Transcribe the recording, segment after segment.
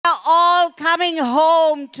coming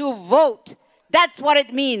home to vote. That's what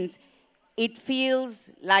it means. It feels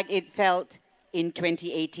like it felt in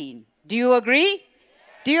 2018. Do you agree?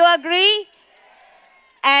 Do you agree?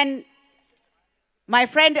 And my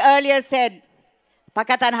friend earlier said,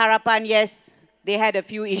 Pakatan Harapan, yes, they had a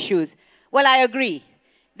few issues. Well, I agree.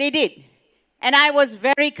 They did. And I was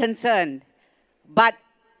very concerned. But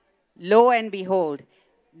lo and behold,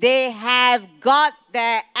 they have got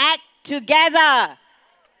their act together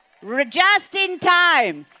just in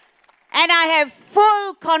time. And I have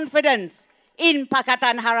full confidence in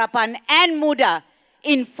Pakatan Harapan and Muda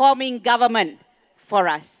in forming government for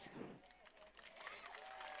us.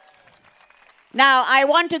 Now, I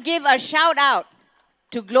want to give a shout out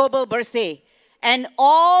to Global Bersih and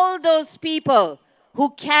all those people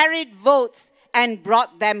who carried votes and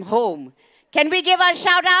brought them home. Can we give a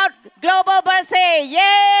shout out? Global Bersih,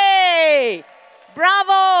 yay!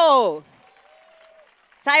 Bravo!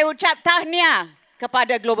 Saya ucap tahniah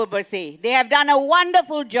kepada Global Bersih. They have done a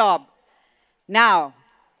wonderful job. Now,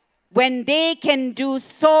 when they can do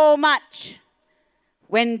so much,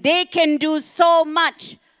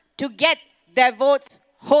 to get their votes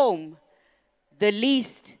home, the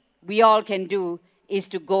least we all can do is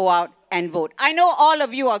to go out and vote. I know all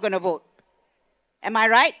of you are going to vote. Am I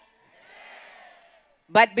right?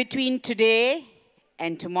 But between today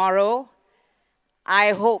and tomorrow,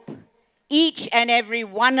 I hope each and every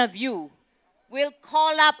one of you will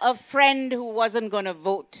call up a friend who wasn't going to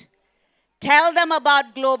vote. Tell them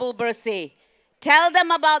about Global Bersih. Tell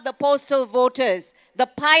them about the postal voters, the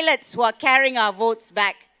pilots who are carrying our votes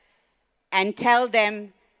back, and tell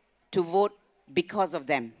them to vote because of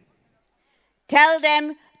them. Tell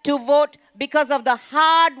them to vote because of the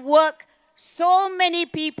hard work so many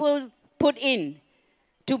people put in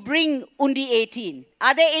to bring Undi 18.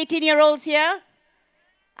 Are there 18-year-olds here?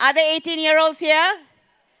 Are there 18-year-olds here?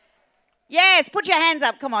 Yes, put your hands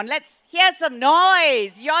up. Come on, let's hear some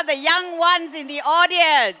noise. You're the young ones in the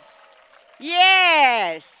audience.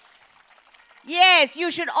 Yes. Yes, you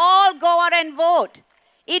should all go out and vote.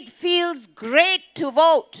 It feels great to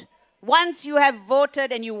vote. Once you have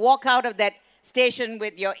voted and you walk out of that station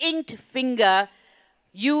with your inked finger,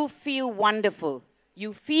 you feel wonderful.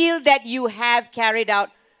 You feel that you have carried out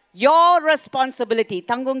your responsibility,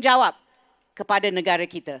 tanggungjawab kepada negara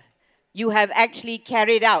kita. You have actually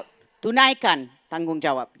carried out, tunaikan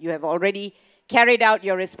tanggungjawab. You have already carried out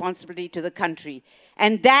your responsibility to the country.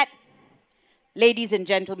 And that, ladies and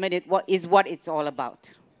gentlemen, is what it's all about.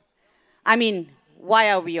 I mean,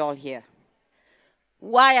 why are we all here?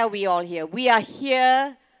 Why are we all here? We are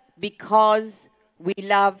here because we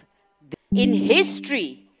love. In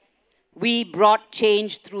history, we brought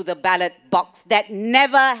change through the ballot box. That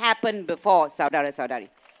never happened before, saudara-saudari.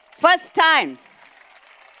 First time.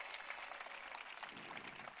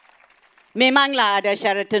 Memanglah ada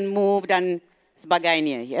Sheraton move dan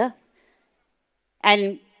sebagainya, ya.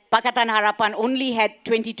 And Pakatan Harapan only had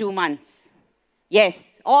 22 months.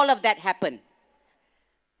 Yes, all of that happened.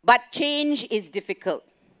 But change is difficult.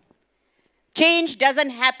 Change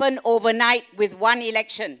doesn't happen overnight with one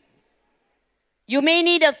election. You may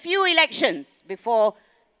need a few elections before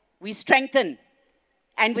we strengthen.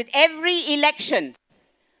 And with every election,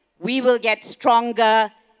 we will get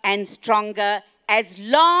stronger and stronger as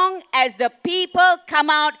long as the people come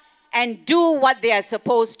out and do what they are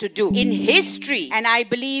supposed to do. In history, and I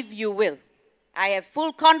believe you will. I have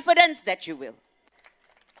full confidence that you will.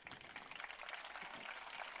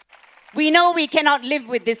 We know we cannot live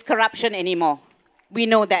with this corruption anymore. We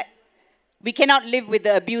know that. We cannot live with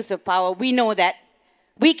the abuse of power. We know that.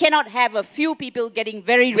 We cannot have a few people getting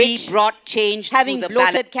very rich, brought change, having the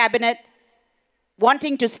bloated cabinet,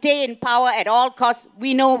 wanting to stay in power at all costs.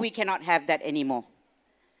 We know we cannot have that anymore.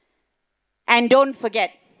 And don't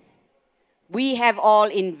forget, we have all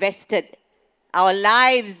invested our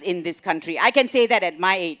lives in this country. I can say that at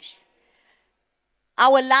my age.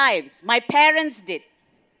 Our lives. My parents did.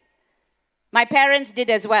 My parents did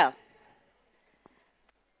as well.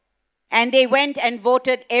 And they went and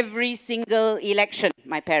voted every single election,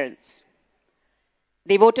 my parents.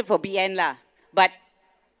 They voted for BN lah. But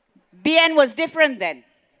BN was different then.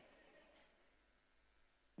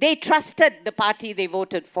 They trusted the party they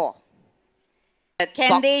voted for.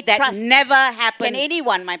 Can they trust? That never happened. Can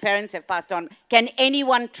anyone, my parents have passed on, can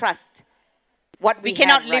anyone trust what we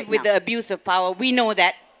cannot live with the abuse of power? We know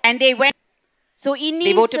that. And they went. So ini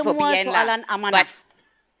they voted for BN soalan amanah. But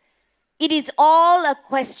it is all a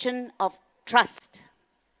question of trust.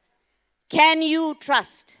 Can you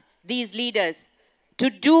trust these leaders to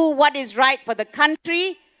do what is right for the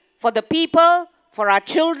country, for the people, for our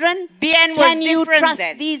children? BN was different. Can you trust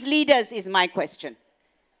these leaders is my question.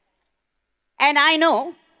 And I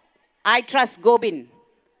know, I trust Gobind,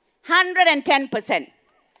 110%.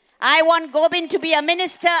 I want Gobind to be a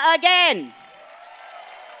minister again.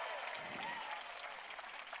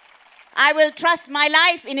 I will trust my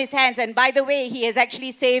life in his hands. And by the way, he has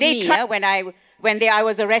actually saved me when I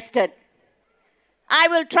was arrested. I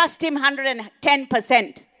will trust him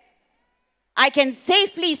 110%. I can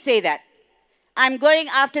safely say that. I'm going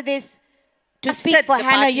after this to speak for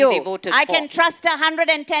Hannah Yo. I can trust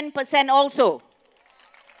 110% also.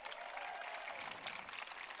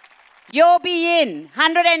 Yo be in,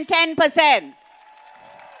 110%.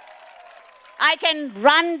 I can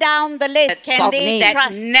run down the list of names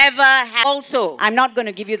that never have. Also, I'm not going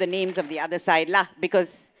to give you the names of the other side, lah,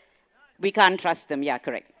 because we can't trust them. Yeah,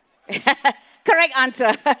 correct. Correct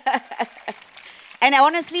answer. And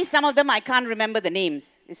honestly, some of them I can't remember the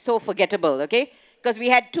names. It's so forgettable, okay? Because we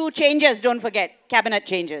had 2 changes, don't forget, cabinet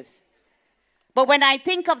changes. But when I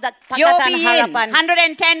think of the Pakatan Harapan,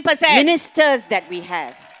 110% ministers that we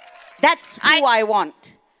have, that's who I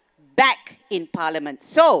want back in Parliament.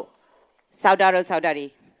 So, Saudara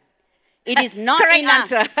Saudari, it is not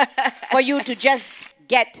enough for you to just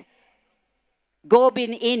get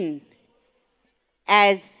Gobind in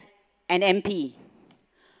as an MP.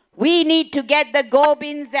 We need to get the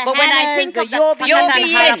Gobinds, the Hannahs, when I think of the Yobi,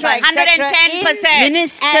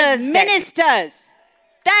 110% ministers.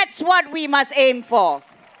 That's what we must aim for.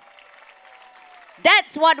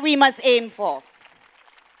 That's what we must aim for.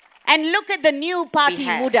 And look at the new party,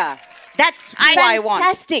 Muda. That's who I want.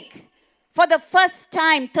 Fantastic. For the first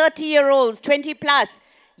time, 30-year-olds, 20 plus,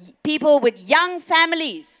 people with young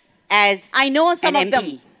families. As I know some of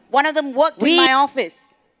them. One of them worked in my office.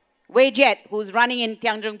 Livechat, who's running in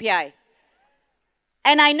Tianjung Piai.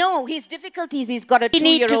 And I know his difficulties. He's got a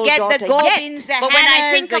 2-year-old daughter. We need to get the Gobinds, the Hannahs, when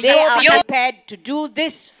I think of they are prepared to do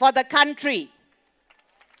this for the country.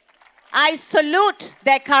 I salute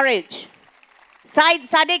their courage. Said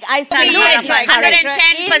Sadiq, I salute your courage.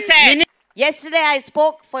 110%. Yesterday I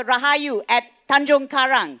spoke for Rahayu at Tanjung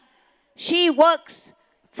Karang. She works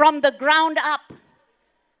from the ground up.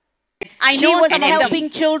 I know some helping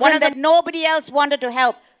children that nobody else wanted to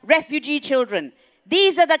help. Refugee children.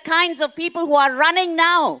 These are the kinds of people who are running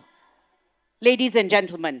now, ladies and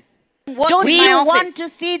gentlemen. Don't we want to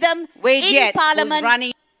see them in Parliament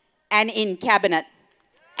running and in Cabinet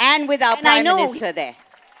and with our Prime Minister there?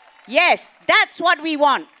 Yes, that's what we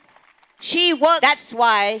want. She works, that's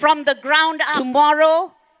why, from the ground up.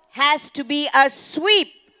 Tomorrow has to be a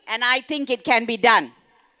sweep, and I think it can be done.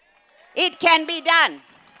 It can be done.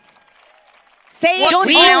 Say it over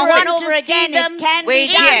and over again. It can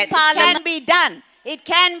be done. It can be done. It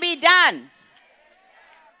can be done.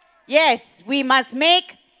 Yes, we must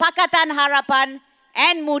make Pakatan Harapan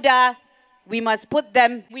and Muda, we must put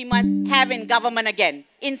them, we must have in government again,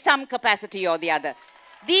 in some capacity or the other.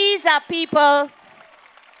 These are people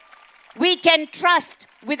we can trust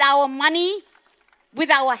with our money, with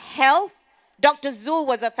our health. Dr. Zul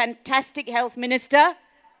was a fantastic health minister.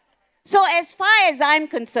 So as far as I'm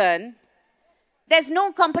concerned, there's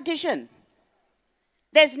no competition.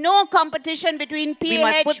 There's no competition between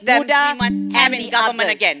PH, Muda, and have in government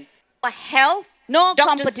again. For health, no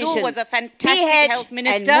competition. Dr. Zul was a fantastic health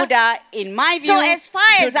minister. And Muda, in my view, so as far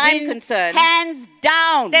as I'm concerned, hands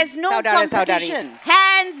down. There's no competition.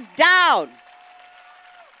 Hands down.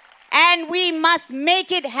 And we must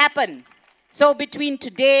make it happen. So between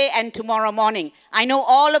today and tomorrow morning, I know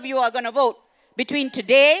all of you are going to vote. Between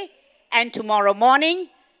today and tomorrow morning,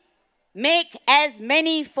 make as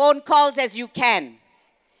many phone calls as you can.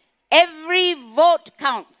 Every vote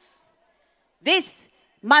counts. This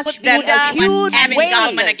must be a huge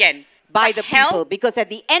government again by the people. Because at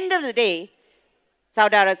the end of the day,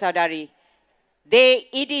 Saudara Saudari,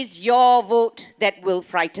 it is your vote that will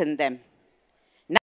frighten them.